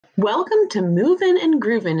Welcome to Movin and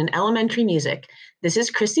Groovin in Elementary Music. This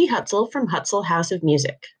is Chrissy Hutzel from Hutzel House of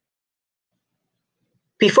Music.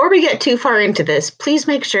 Before we get too far into this, please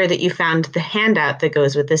make sure that you found the handout that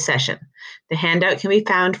goes with this session. The handout can be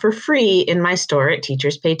found for free in my store at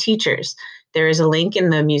Teachers Pay Teachers. There is a link in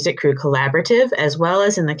the Music Crew Collaborative as well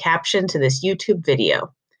as in the caption to this YouTube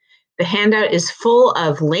video. The handout is full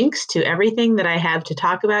of links to everything that I have to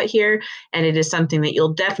talk about here, and it is something that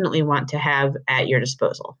you'll definitely want to have at your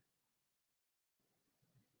disposal.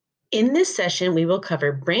 In this session, we will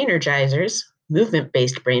cover Brainergizers,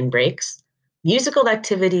 movement-based brain breaks, musical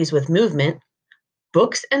activities with movement,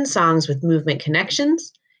 books and songs with movement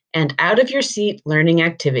connections, and out-of-your-seat learning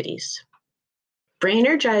activities.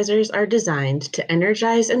 Brainergizers are designed to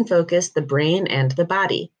energize and focus the brain and the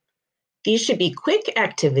body. These should be quick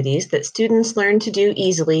activities that students learn to do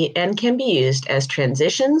easily and can be used as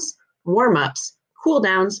transitions, warm-ups,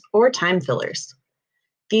 cool-downs, or time fillers.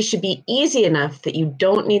 These should be easy enough that you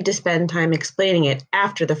don't need to spend time explaining it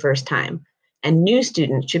after the first time, and new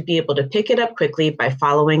students should be able to pick it up quickly by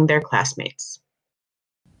following their classmates.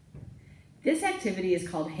 This activity is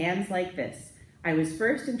called Hands Like This. I was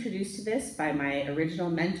first introduced to this by my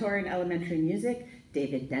original mentor in elementary music,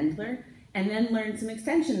 David Dendler, and then learned some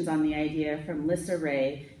extensions on the idea from Lissa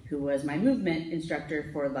Ray, who was my movement instructor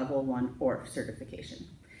for Level 1 ORF certification.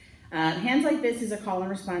 Hands Like This is a call and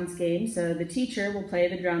response game, so the teacher will play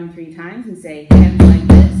the drum 3 times and say, hands like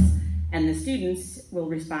this, and the students will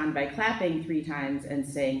respond by clapping 3 times and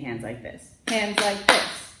saying hands like this. Hands like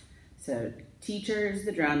this. So teacher is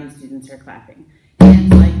the drum and students are clapping. Hands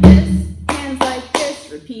like this,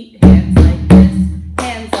 repeat, hands like this,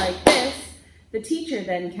 hands like this. The teacher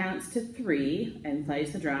then counts to 3 and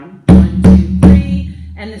plays the drum. 1, 2, 3,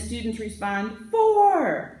 and the students respond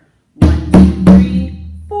 4. 1, 2, 3,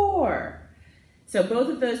 4. So both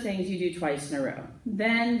of those things you do twice in a row.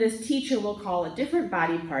 Then this teacher will call a different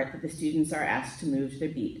body part that the students are asked to move to their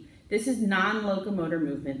beat. This is non-locomotor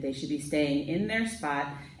movement. They should be staying in their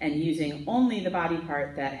spot and using only the body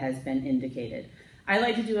part that has been indicated. I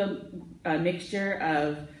like to do a mixture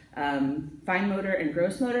of fine motor and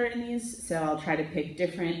gross motor in these, so I'll try to pick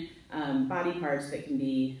different body parts that can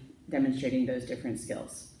be demonstrating those different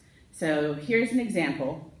skills. So here's an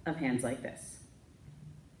example of hands like this.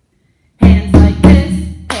 Hands like this,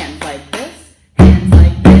 hands like this, hands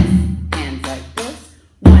like this, hands like this.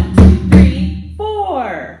 1, 2, 3,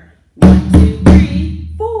 4. 1, 2,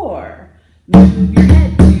 3, 4. Move your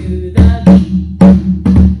head to the beat.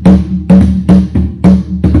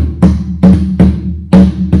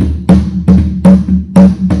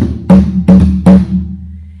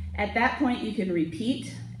 At that point, you can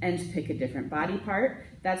repeat and pick a different body part.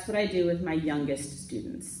 That's what I do with my youngest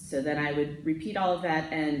students. So then I would repeat all of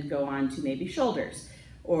that and go on to maybe shoulders.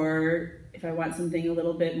 Or if I want something a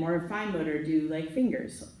little bit more fine motor, do like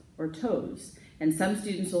fingers or toes. And some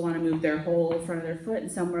students will want to move their whole front of their foot,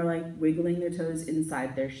 and some are like wiggling their toes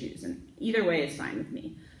inside their shoes. And either way is fine with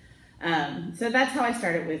me. So that's how I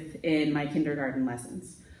started with in my kindergarten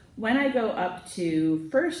lessons. When I go up to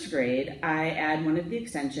first grade, I add one of the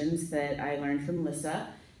extensions that I learned from Lissa,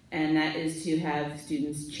 and that is to have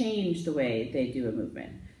students change the way they do a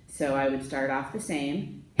movement. So I would start off the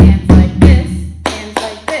same, hands like this, hands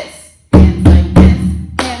like this, hands like this,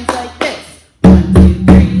 hands like this. 1, 2,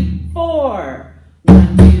 3, 4.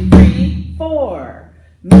 1, 2, 3, 4.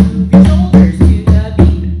 Move your shoulders to the beat.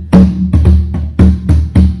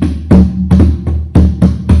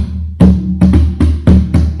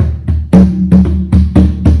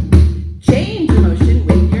 Change the motion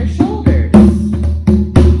with your shoulders.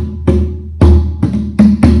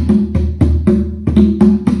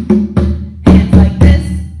 Hands like this,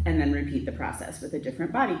 and then repeat the process with a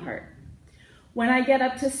different body part. When I get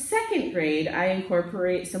up to second grade, I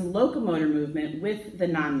incorporate some locomotor movement with the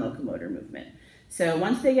non-locomotor movement. So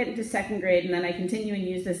once they get into second grade, and then I continue and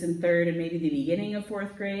use this in third and maybe the beginning of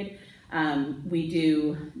fourth grade, we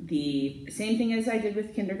do the same thing as I did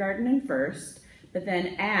with kindergarten and first, but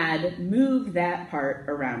then move that part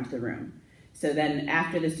around the room. So then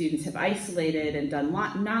after the students have isolated and done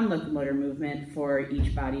non-locomotor movement for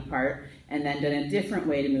each body part, and then done a different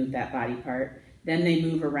way to move that body part, then they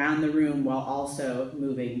move around the room while also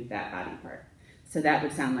moving that body part. So that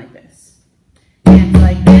would sound like this. Hands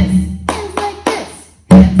like this, hands like this,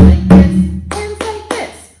 hands like this, hands like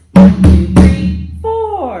this. 1, 2, 3,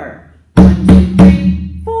 4. 1, 2,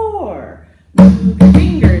 3, 4. Move your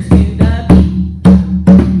fingers to the beat.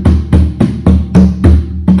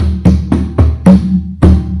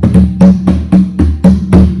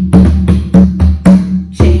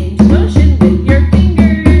 Change motion with your fingers.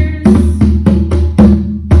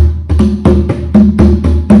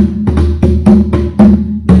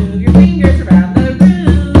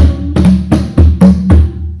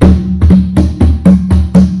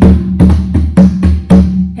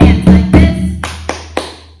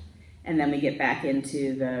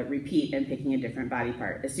 repeat and picking a different body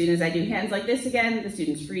part. As soon as I do hands like this again, the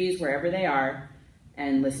students freeze wherever they are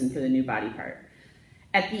and listen for the new body part.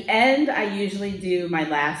 At the end, I usually do, my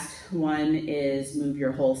last one is move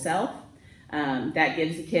your whole self. That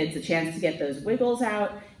gives the kids a chance to get those wiggles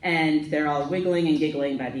out, and they're all wiggling and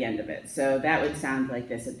giggling by the end of it. So that would sound like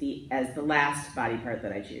this as the last body part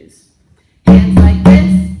that I choose. Hands like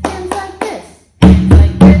this, hands like this, hands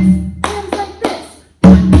like this, hands like this.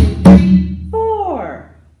 1, 2, 3,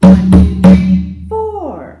 4. 1, 2, 3,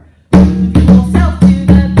 4. Move your whole self to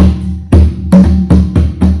the beat.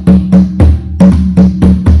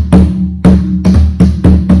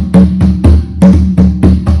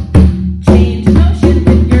 Change motion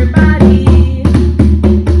with your body.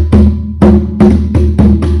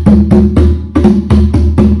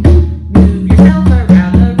 Move yourself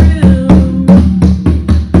around the room.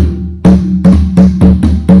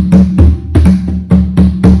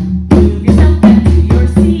 Move yourself back to your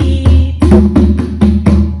seat.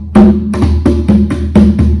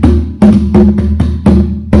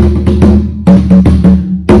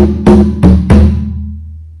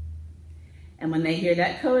 And when they hear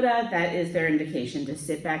that coda, that is their indication to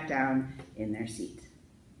sit back down in their seat.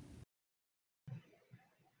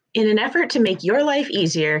 In an effort to make your life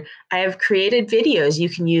easier, I have created videos you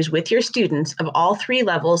can use with your students of all 3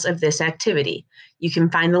 levels of this activity. You can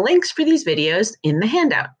find the links for these videos in the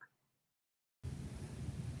handout.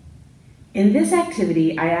 In this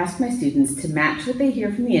activity, I ask my students to match what they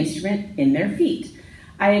hear from the instrument in their feet.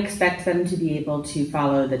 I expect them to be able to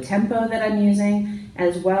follow the tempo that I'm using,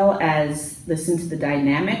 as well as listen to the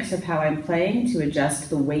dynamics of how I'm playing to adjust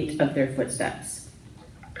the weight of their footsteps.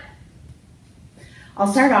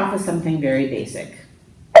 I'll start off with something very basic.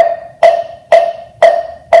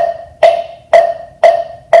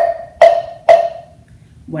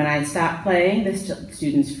 When I stop playing, the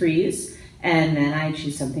students freeze, and then I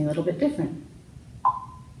choose something a little bit different.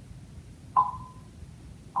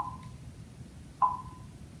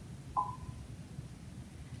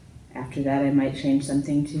 After that, I might change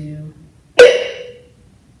something to...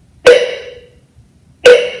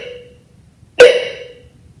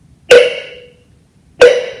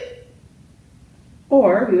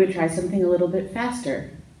 Or we would try something a little bit faster.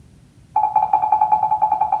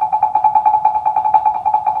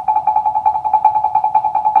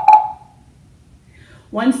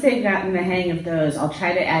 Once they've gotten the hang of those, I'll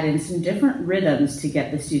try to add in some different rhythms to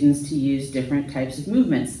get the students to use different types of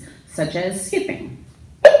movements, such as skipping.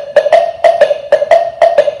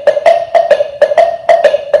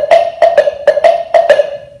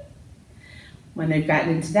 When they've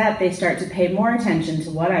gotten into that, they start to pay more attention to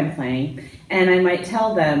what I'm playing, and I might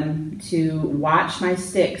tell them to watch my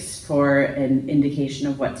sticks for an indication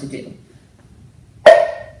of what to do.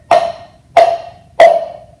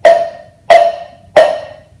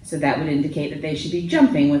 So that would indicate that they should be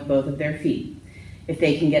jumping with both of their feet. If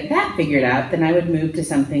they can get that figured out, then I would move to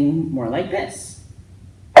something more like this.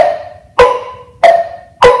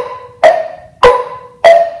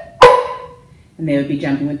 And they would be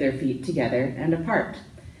jumping with their feet together and apart.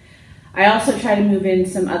 I also try to move in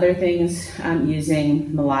some other things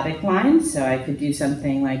using melodic lines, so I could do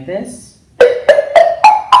something like this.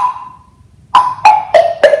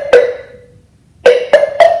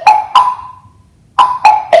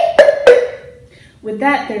 With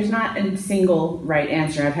that, there's not a single right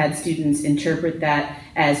answer. I've had students interpret that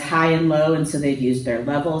as high and low, and so they've used their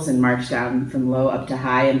levels and marched down from low up to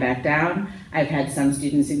high and back down. I've had some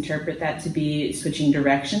students interpret that to be switching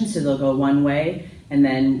directions, so they'll go one way, and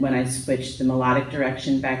then when I switch the melodic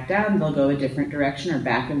direction back down, they'll go a different direction or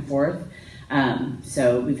back and forth.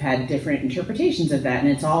 So we've had different interpretations of that, and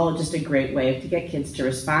it's all just a great way to get kids to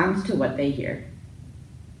respond to what they hear.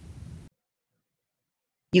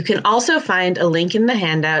 You can also find a link in the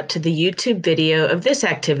handout to the YouTube video of this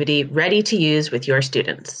activity ready to use with your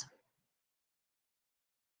students.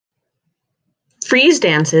 Freeze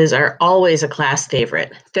dances are always a class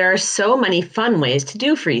favorite. There are so many fun ways to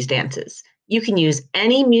do freeze dances. You can use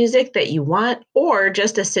any music that you want or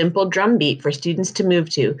just a simple drum beat for students to move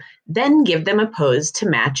to, then give them a pose to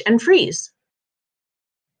match and freeze.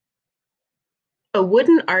 A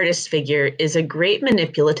wooden artist figure is a great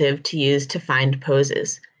manipulative to use to find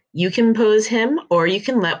poses. You can pose him, or you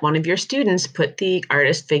can let one of your students put the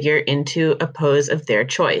artist figure into a pose of their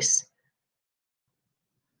choice.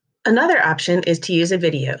 Another option is to use a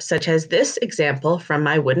video, such as this example from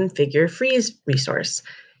my wooden figure freeze resource.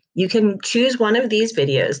 You can choose one of these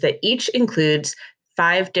videos that each includes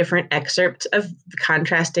 5 different excerpts of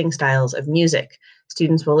contrasting styles of music.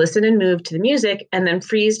 Students will listen and move to the music and then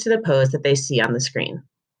freeze to the pose that they see on the screen.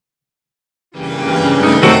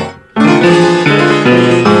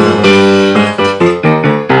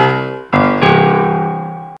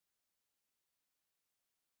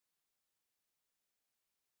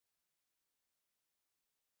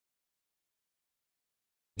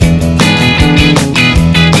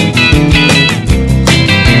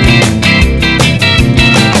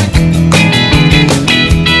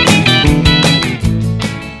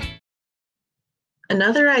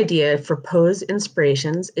 idea for pose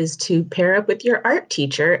inspirations is to pair up with your art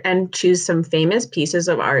teacher and choose some famous pieces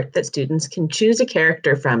of art that students can choose a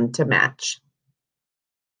character from to match.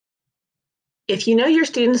 If you know your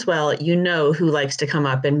students well, you know who likes to come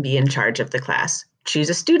up and be in charge of the class. Choose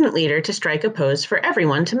a student leader to strike a pose for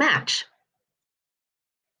everyone to match.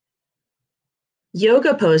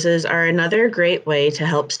 Yoga poses are another great way to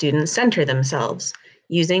help students center themselves.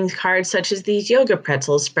 Using cards such as these yoga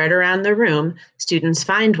pretzels spread around the room, students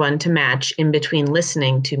find one to match in between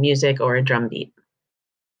listening to music or a drum beat.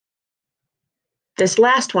 This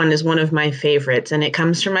last one is one of my favorites, and it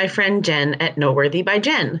comes from my friend Jen at Noteworthy by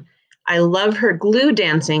Jen. I love her glue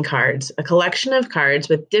dancing cards, a collection of cards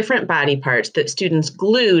with different body parts that students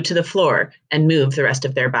glue to the floor and move the rest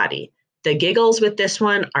of their body. The giggles with this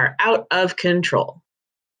one are out of control.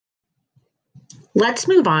 Let's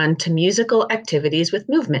move on to musical activities with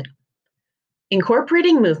movement.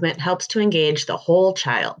 Incorporating movement helps to engage the whole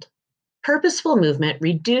child. Purposeful movement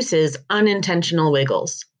reduces unintentional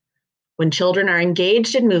wiggles. When children are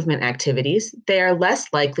engaged in movement activities, they are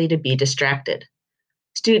less likely to be distracted.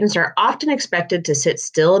 Students are often expected to sit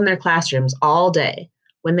still in their classrooms all day.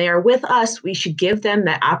 When they are with us, we should give them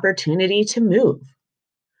that opportunity to move.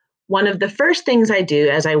 One of the first things I do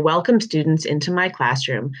as I welcome students into my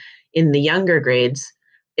classroom in the younger grades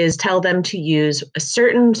is tell them to use a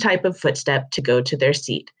certain type of footstep to go to their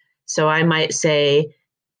seat. So I might say,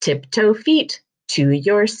 tiptoe feet to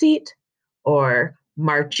your seat, or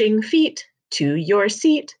marching feet to your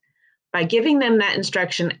seat. By giving them that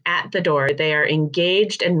instruction at the door, they are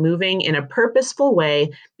engaged and moving in a purposeful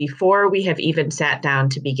way before we have even sat down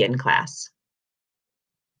to begin class.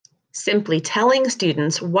 Simply telling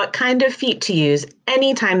students what kind of feet to use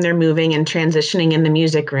anytime they're moving and transitioning in the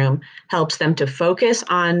music room helps them to focus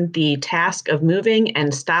on the task of moving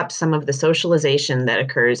and stop some of the socialization that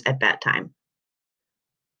occurs at that time.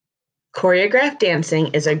 Choreographed dancing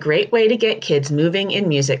is a great way to get kids moving in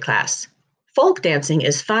music class. Folk dancing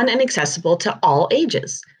is fun and accessible to all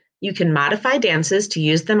ages. You can modify dances to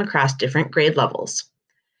use them across different grade levels.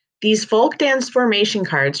 These folk dance formation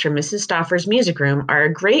cards from Mrs. Stauffer's music room are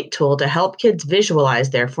a great tool to help kids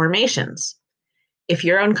visualize their formations. If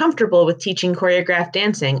you're uncomfortable with teaching choreographed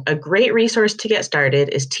dancing, a great resource to get started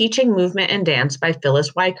is Teaching Movement and Dance by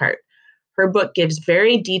Phyllis Weikart. Her book gives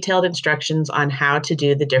very detailed instructions on how to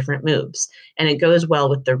do the different moves, and it goes well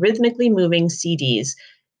with the rhythmically moving CDs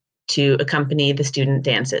to accompany the student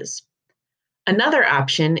dances. Another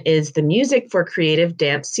option is the Music for Creative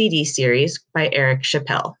Dance CD series by Eric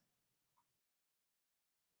Chappell.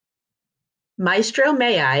 Maestro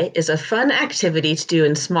May I is a fun activity to do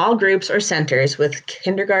in small groups or centers with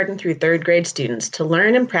kindergarten through third grade students to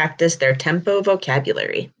learn and practice their tempo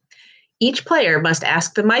vocabulary. Each player must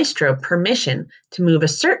ask the maestro permission to move a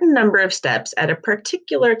certain number of steps at a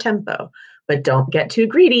particular tempo, but don't get too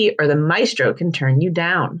greedy or the maestro can turn you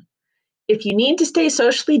down. If you need to stay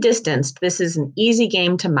socially distanced, this is an easy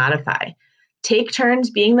game to modify. Take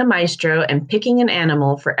turns being the maestro and picking an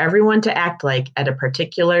animal for everyone to act like at a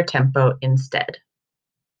particular tempo instead.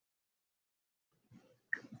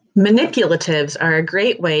 Manipulatives are a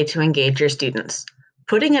great way to engage your students.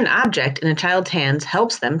 Putting an object in a child's hands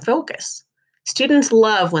helps them focus. Students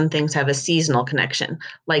love when things have a seasonal connection,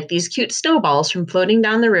 like these cute snowballs from Floating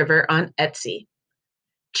Down the River on Etsy.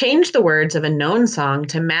 Change the words of a known song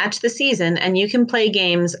to match the season, and you can play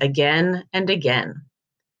games again and again.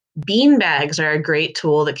 Bean bags are a great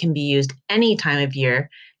tool that can be used any time of year,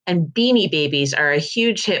 and Beanie Babies are a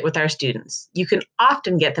huge hit with our students. You can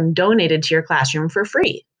often get them donated to your classroom for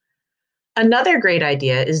free. Another great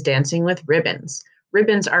idea is dancing with ribbons.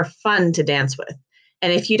 Ribbons are fun to dance with.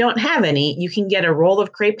 And if you don't have any, you can get a roll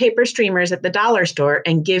of crepe paper streamers at the dollar store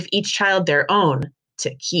and give each child their own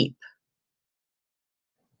to keep.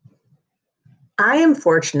 I am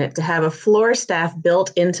fortunate to have a floor staff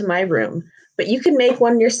built into my room, but you can make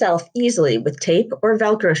one yourself easily with tape or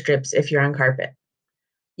Velcro strips if you're on carpet.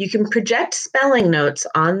 You can project spelling notes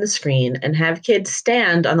on the screen and have kids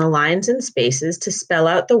stand on the lines and spaces to spell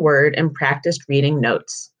out the word and practice reading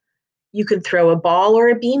notes. You could throw a ball or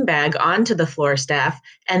a beanbag onto the floor staff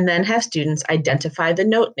and then have students identify the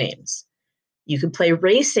note names. You could play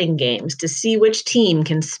racing games to see which team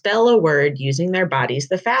can spell a word using their bodies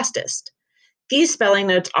the fastest. These spelling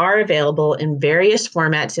notes are available in various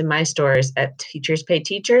formats in my stores at Teachers Pay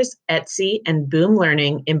Teachers, Etsy, and Boom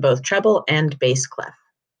Learning in both treble and bass clef.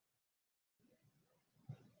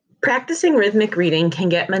 Practicing rhythmic reading can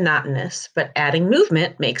get monotonous, but adding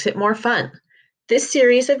movement makes it more fun. This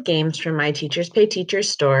series of games from my Teachers Pay Teachers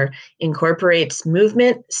store incorporates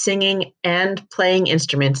movement, singing, and playing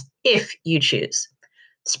instruments if you choose.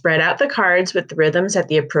 Spread out the cards with the rhythms at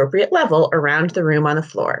the appropriate level around the room on the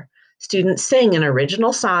floor. Students sing an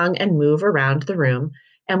original song and move around the room,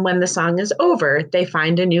 and when the song is over, they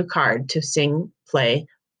find a new card to sing, play,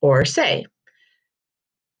 or say.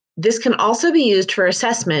 This can also be used for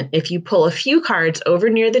assessment if you pull a few cards over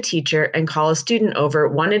near the teacher and call a student over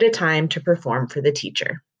one at a time to perform for the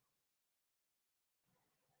teacher.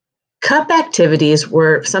 Cup activities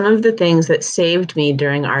were some of the things that saved me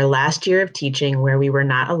during our last year of teaching where we were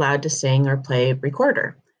not allowed to sing or play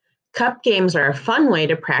recorder. Cup games are a fun way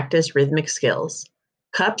to practice rhythmic skills.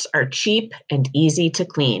 Cups are cheap and easy to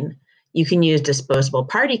clean. You can use disposable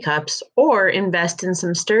party cups or invest in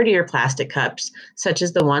some sturdier plastic cups, such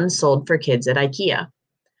as the ones sold for kids at IKEA.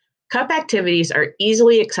 Cup activities are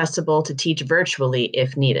easily accessible to teach virtually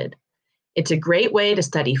if needed. It's a great way to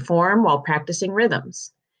study form while practicing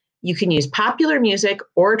rhythms. You can use popular music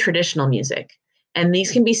or traditional music, and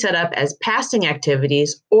these can be set up as passing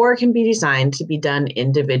activities or can be designed to be done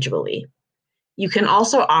individually. You can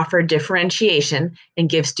also offer differentiation and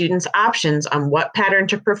give students options on what pattern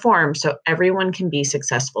to perform so everyone can be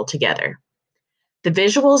successful together. The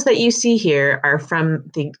visuals that you see here are from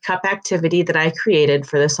the cup activity that I created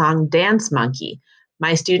for the song Dance Monkey.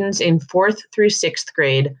 My students in 4th through 6th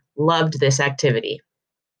grade loved this activity.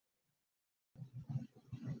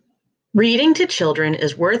 Reading to children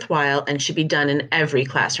is worthwhile and should be done in every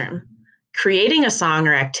classroom. Creating a song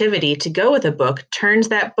or activity to go with a book turns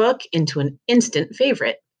that book into an instant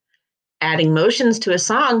favorite. Adding motions to a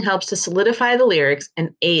song helps to solidify the lyrics and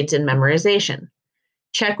aids in memorization.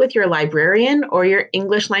 Check with your librarian or your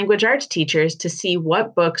English language arts teachers to see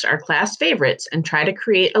what books are class favorites and try to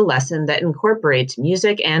create a lesson that incorporates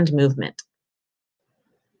music and movement.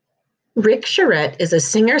 Rick Charette is a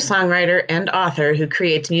singer-songwriter and author who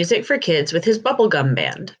creates music for kids with his bubblegum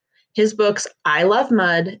band. His books I Love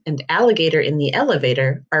Mud and Alligator in the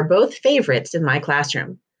Elevator are both favorites in my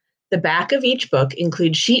classroom. The back of each book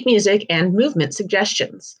includes sheet music and movement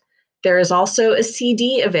suggestions. There is also a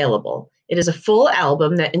CD available. It is a full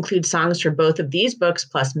album that includes songs for both of these books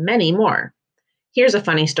plus many more. Here's a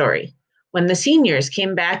funny story. When the seniors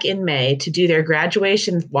came back in May to do their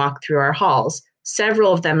graduation walk through our halls,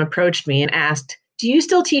 several of them approached me and asked, "Do you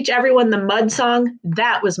still teach everyone the Mud song?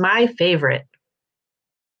 That was my favorite."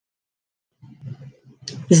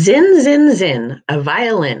 Zin, Zin, Zin, A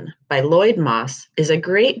Violin by Lloyd Moss is a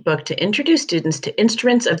great book to introduce students to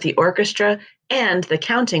instruments of the orchestra and the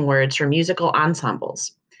counting words for musical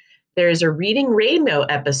ensembles. There is a Reading Rainbow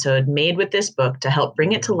episode made with this book to help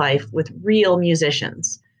bring it to life with real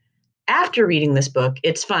musicians. After reading this book,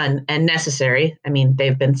 it's fun and necessary,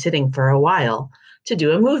 they've been sitting for a while, to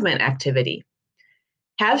do a movement activity.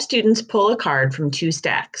 Have students pull a card from 2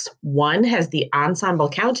 stacks. One has the ensemble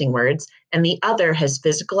counting words, and the other has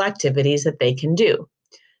physical activities that they can do.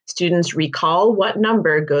 Students recall what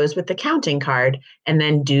number goes with the counting card and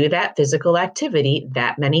then do that physical activity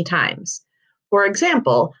that many times. For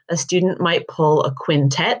example, a student might pull a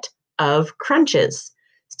quintet of crunches.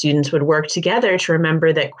 Students would work together to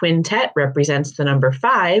remember that quintet represents the number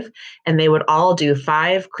 5, and they would all do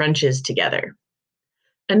 5 crunches together.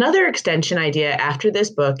 Another extension idea after this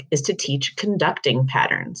book is to teach conducting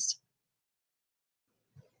patterns.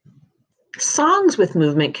 Songs with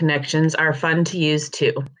movement connections are fun to use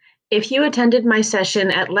too. If you attended my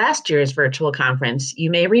session at last year's virtual conference, you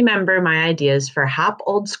may remember my ideas for Hop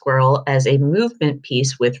Old Squirrel as a movement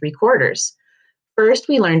piece with recorders. First,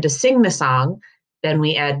 we learn to sing the song, then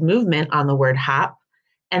we add movement on the word hop,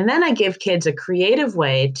 and then I give kids a creative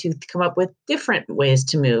way to come up with different ways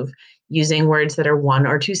to move, using words that are 1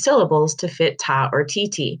 or 2 syllables to fit ta or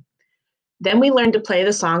tt. Then we learn to play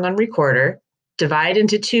the song on recorder, divide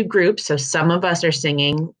into 2 groups, so some of us are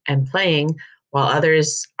singing and playing while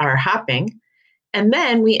others are hopping, and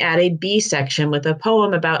then we add a B section with a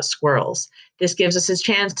poem about squirrels. This gives us a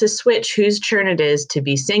chance to switch whose turn it is to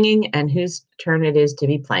be singing and whose turn it is to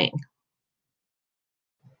be playing.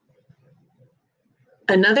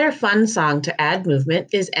 Another fun song to add movement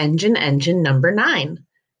is Engine, Engine Number 9.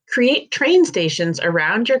 Create train stations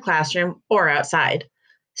around your classroom or outside.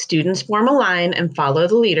 Students form a line and follow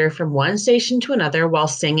the leader from one station to another while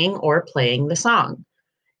singing or playing the song.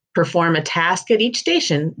 Perform a task at each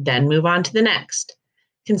station, then move on to the next.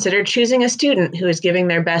 Consider choosing a student who is giving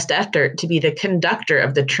their best effort to be the conductor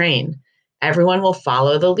of the train. Everyone will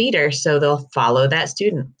follow the leader, so they'll follow that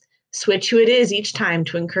student. Switch who it is each time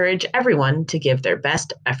to encourage everyone to give their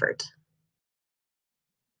best effort.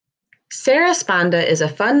 Sarah Sponda is a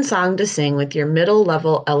fun song to sing with your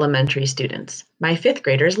middle-level elementary students. My 5th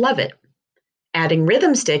graders love it. Adding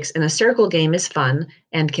rhythm sticks in a circle game is fun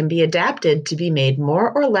and can be adapted to be made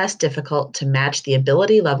more or less difficult to match the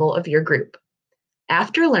ability level of your group.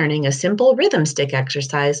 After learning a simple rhythm stick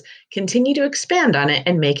exercise, continue to expand on it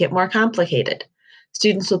and make it more complicated.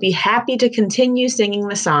 Students will be happy to continue singing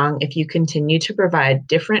the song if you continue to provide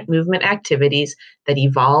different movement activities that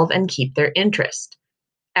evolve and keep their interest.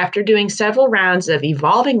 After doing several rounds of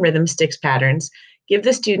evolving rhythm sticks patterns, give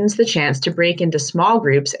the students the chance to break into small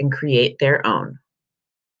groups and create their own.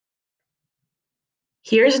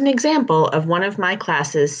 Here's an example of one of my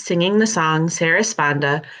classes singing the song Sarah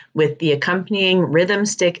Sponda with the accompanying rhythm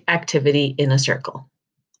stick activity in a circle.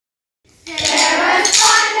 Sarah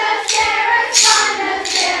Sponda, Sarah Sponda,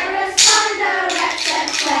 Sarah Sponda,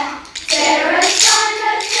 rat-tat-tat. Sarah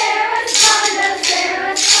Sponda, Sarah Sponda,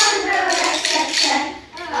 Sarah Sponda, rat-tat-tat.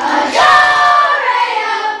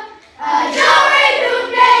 A-do-re-o,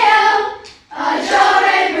 a-do-re-boom-de-o,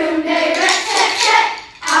 a-do-re-boom-de, rat-tat-tat.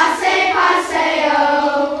 I-say, pa-say-o.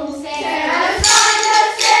 Sarah Sponda,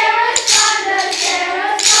 Sarah Sponda,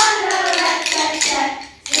 Sarah Sponda, rat-tat-tat.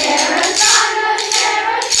 Sarah Sponda,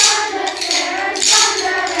 Sarah Sponda, Sarah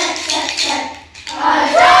Sponda, rat-tat-tat.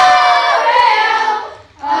 A-do-re-o,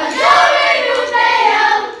 a-do-re-boom-de-o,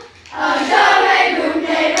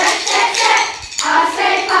 a-do-re-boom-de, rat-tat-tat.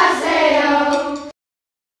 I-say, pa-say-o.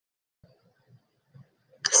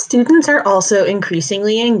 Students are also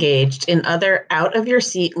increasingly engaged in other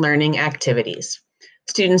out-of-your-seat learning activities.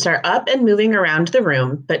 Students are up and moving around the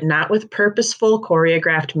room, but not with purposeful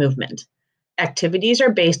choreographed movement. Activities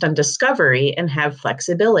are based on discovery and have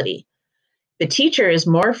flexibility. The teacher is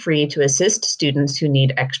more free to assist students who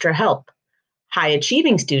need extra help.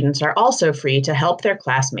 High-achieving students are also free to help their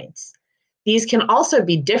classmates. These can also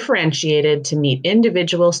be differentiated to meet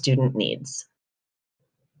individual student needs.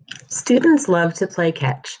 Students love to play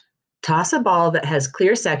catch. Toss a ball that has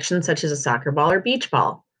clear sections such as a soccer ball or beach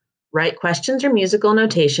ball. Write questions or musical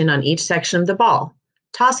notation on each section of the ball.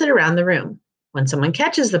 Toss it around the room. When someone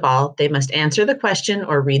catches the ball, they must answer the question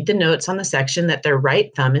or read the notes on the section that their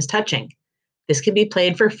right thumb is touching. This can be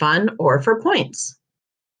played for fun or for points.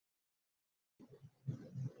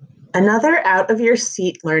 Another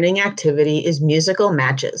out-of-your-seat learning activity is musical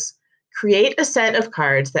matches. Create a set of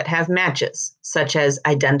cards that have matches, such as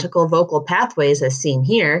identical vocal pathways as seen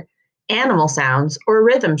here, animal sounds, or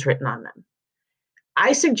rhythms written on them.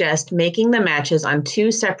 I suggest making the matches on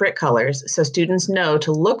two separate colors so students know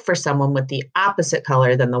to look for someone with the opposite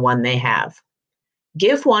color than the one they have.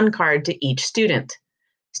 Give one card to each student.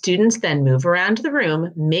 Students then move around the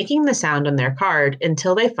room, making the sound on their card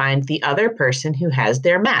until they find the other person who has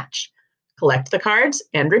their match. Collect the cards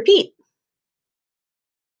and repeat.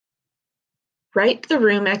 Right the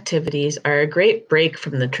room activities are a great break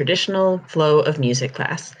from the traditional flow of music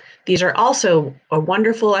class. These are also a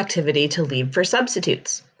wonderful activity to leave for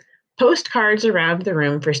substitutes. Post cards around the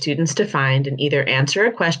room for students to find and either answer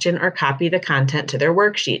a question or copy the content to their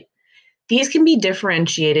worksheet. These can be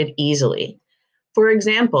differentiated easily. For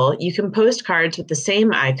example, you can post cards with the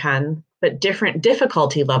same icon but different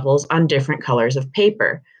difficulty levels on different colors of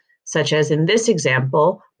paper, such as in this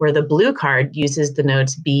example, where the blue card uses the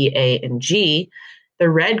notes B, A, and G, the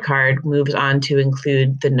red card moves on to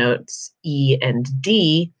include the notes E and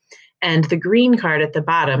D, and the green card at the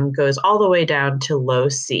bottom goes all the way down to low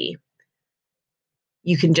C.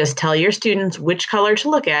 You can just tell your students which color to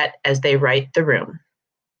look at as they write the room.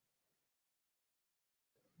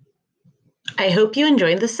 I hope you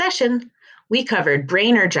enjoyed this session. We covered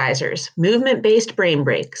Brainergizers, movement-based brain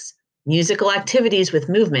breaks, musical activities with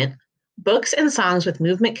movement, books and songs with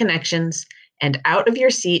movement connections, and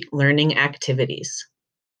out-of-your-seat learning activities.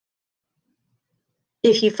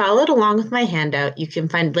 If you followed along with my handout, you can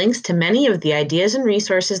find links to many of the ideas and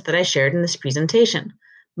resources that I shared in this presentation.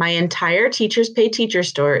 My entire Teachers Pay Teacher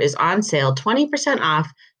store is on sale 20%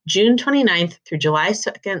 off June 29th through July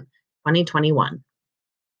 2nd, 2021.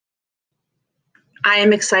 I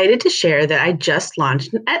am excited to share that I just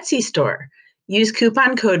launched an Etsy store. Use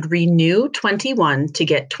coupon code RENEW21 to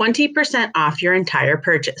get 20% off your entire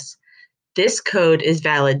purchase. This code is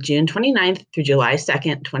valid June 29th through July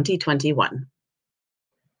 2nd, 2021.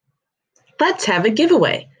 Let's have a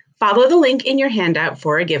giveaway. Follow the link in your handout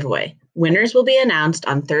for a giveaway. Winners will be announced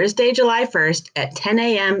on Thursday, July 1st at 10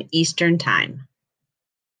 a.m. Eastern Time.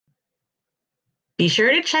 Be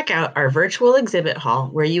sure to check out our virtual exhibit hall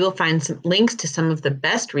where you will find some links to some of the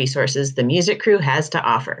best resources the music crew has to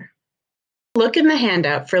offer. Look in the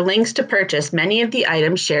handout for links to purchase many of the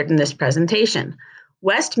items shared in this presentation.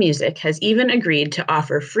 West Music has even agreed to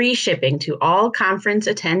offer free shipping to all conference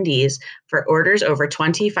attendees for orders over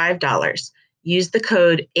 $25. Use the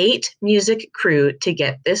code 8MUSICCREW to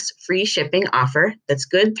get this free shipping offer that's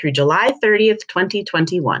good through July 30th,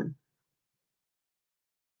 2021.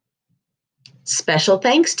 Special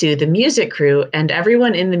thanks to the Music Crew and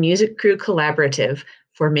everyone in the Music Crew Collaborative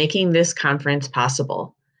for making this conference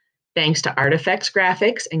possible. Thanks to Artifacts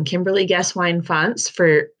Graphics and Kimberly Guesswine Fonts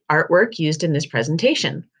for artwork used in this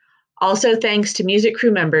presentation. Also thanks to Music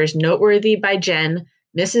Crew members Noteworthy by Jen,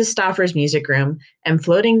 Mrs. Stauffer's Music Room, and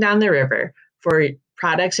Floating Down the River for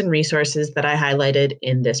products and resources that I highlighted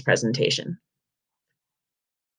in this presentation.